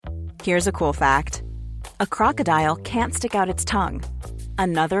Here's a cool fact. A crocodile can't stick out its tongue.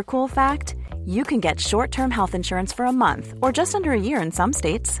 Another cool fact, you can get short-term health insurance for a month or just under a year in some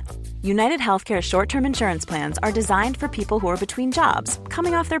states. United Healthcare short-term insurance plans are designed for people who are between jobs,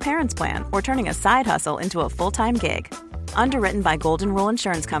 coming off their parents' plan, or turning a side hustle into a full-time gig. Underwritten by Golden Rule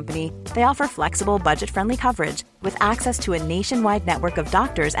Insurance Company, they offer flexible, budget-friendly coverage with access to a nationwide network of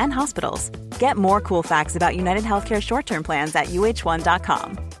doctors and hospitals. Get more cool facts about United Healthcare short-term plans at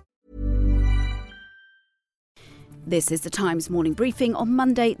uh1.com. This is the Times morning briefing on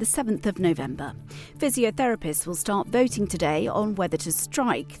Monday, the 7th of November. Physiotherapists will start voting today on whether to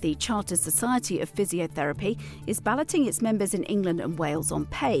strike. The Chartered Society of Physiotherapy is balloting its members in England and Wales on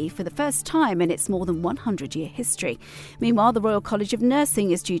pay for the first time in its more than 100-year history. Meanwhile, the Royal College of Nursing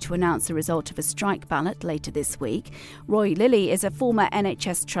is due to announce the result of a strike ballot later this week. Roy Lilly is a former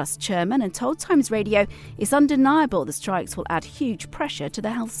NHS Trust chairman and told Times Radio it's undeniable the strikes will add huge pressure to the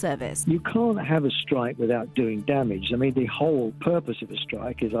health service. You can't have a strike without doing damage. I mean, the whole purpose of a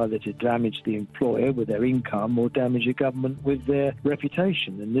strike is either to damage the employer with their income or damage the government with their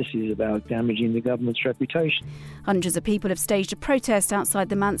reputation. And this is about damaging the government's reputation. Hundreds of people have staged a protest outside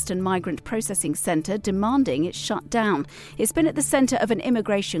the Manston Migrant Processing Centre demanding it shut down. It's been at the centre of an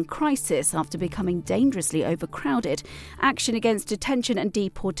immigration crisis after becoming dangerously overcrowded. Action against detention and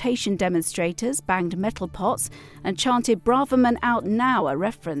deportation demonstrators banged metal pots and chanted "Braverman out now," a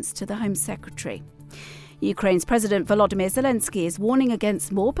reference to the Home Secretary. Ukraine's President Volodymyr Zelensky is warning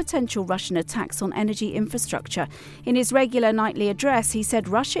against more potential Russian attacks on energy infrastructure. In his regular nightly address, he said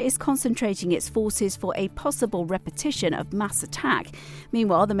Russia is concentrating its forces for a possible repetition of mass attack.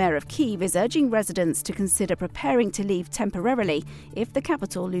 Meanwhile, the mayor of Kyiv is urging residents to consider preparing to leave temporarily if the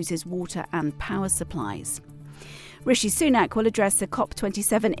capital loses water and power supplies. Rishi Sunak will address the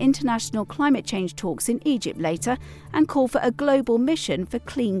COP27 international climate change talks in Egypt later and call for a global mission for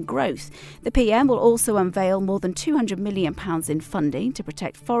clean growth. The PM will also unveil more than £200 million in funding to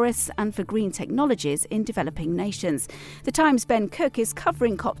protect forests and for green technologies in developing nations. The Times' Ben Cook is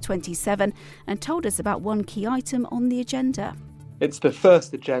covering COP27 and told us about one key item on the agenda. It's the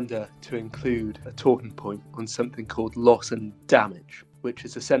first agenda to include a talking point on something called loss and damage, which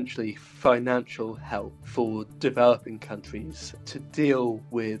is essentially financial help for developing countries to deal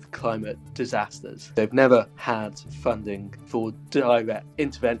with climate disasters. They've never had funding for direct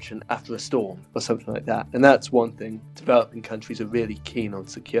intervention after a storm or something like that. And that's one thing developing countries are really keen on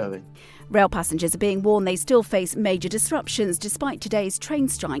securing. Rail passengers are being warned they still face major disruptions despite today's train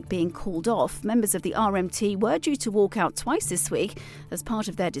strike being called off. Members of the RMT were due to walk out twice this week as part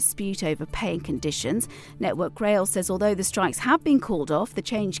of their dispute over pay and conditions. Network Rail says although the strikes have been called off, the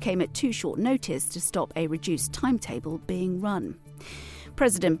change came at too short notice to stop a reduced timetable being run.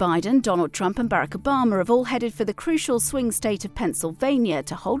 President Biden, Donald Trump and Barack Obama have all headed for the crucial swing state of Pennsylvania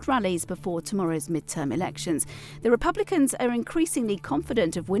to hold rallies before tomorrow's midterm elections. The Republicans are increasingly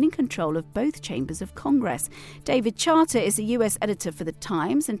confident of winning control of both chambers of Congress. David Charter is a US editor for The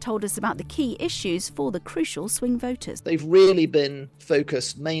Times and told us about the key issues for the crucial swing voters. They've really been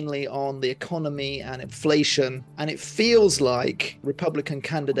focused mainly on the economy and inflation, and it feels like Republican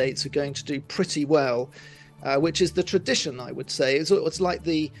candidates are going to do pretty well. Which is the tradition, I would say. It's like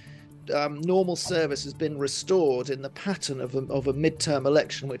the normal service has been restored in the pattern of a midterm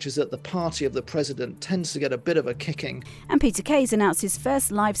election, which is that the party of the president tends to get a bit of a kicking. And Peter Kay's announced his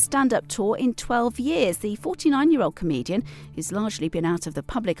first live stand-up tour in 12 years. The 49-year-old comedian, who's largely been out of the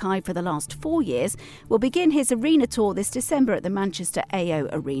public eye for the last 4 years, will begin his arena tour this December at the Manchester AO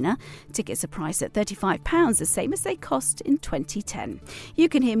Arena. Tickets are priced at £35, the same as they cost in 2010. You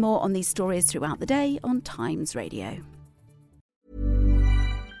can hear more on these stories throughout the day on Times Radio.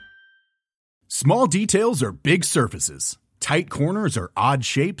 Small details are big surfaces. Tight corners are odd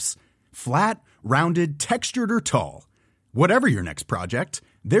shapes. Flat, rounded, textured, or tall. Whatever your next project,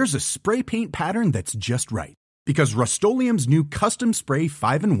 there's a spray paint pattern that's just right. Because Rust-Oleum's new Custom Spray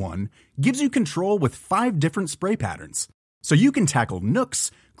 5-in-1 gives you control with 5 different spray patterns. So you can tackle nooks,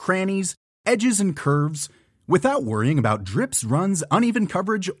 crannies, edges, and curves without worrying about drips, runs, uneven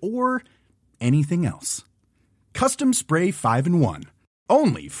coverage, or anything else. Custom Spray 5-in-1.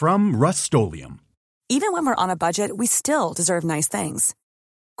 Only from Rust-Oleum. Even when we're on a budget, we still deserve nice things.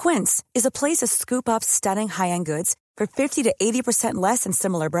 Quince is a place to scoop up stunning high-end goods for 50 to 80% less than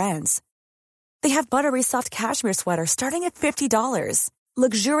similar brands. They have buttery soft cashmere sweaters starting at $50,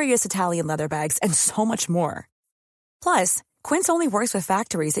 luxurious Italian leather bags, and so much more. Plus, Quince only works with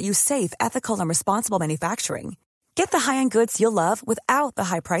factories that use safe, ethical, and responsible manufacturing. Get the high-end goods you'll love without the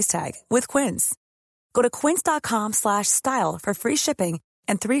high price tag with Quince. Go to quince.com/style for free shipping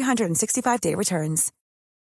and 365-day returns.